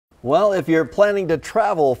Well, if you're planning to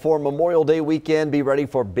travel for Memorial Day weekend, be ready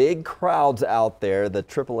for big crowds out there. The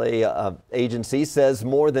AAA agency says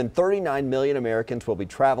more than 39 million Americans will be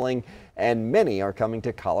traveling, and many are coming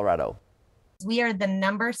to Colorado. We are the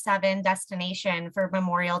 #7 destination for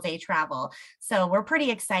Memorial Day travel. So we're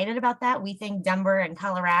pretty excited about that. We think Denver and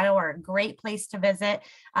Colorado are a great place to visit.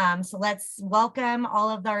 So let's welcome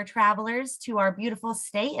all of our travelers to our beautiful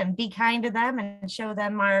state and be kind to them and show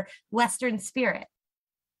them our Western spirit.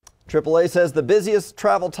 AAA says the busiest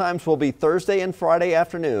travel times will be Thursday and Friday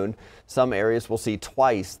afternoon. Some areas will see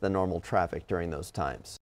twice the normal traffic during those times.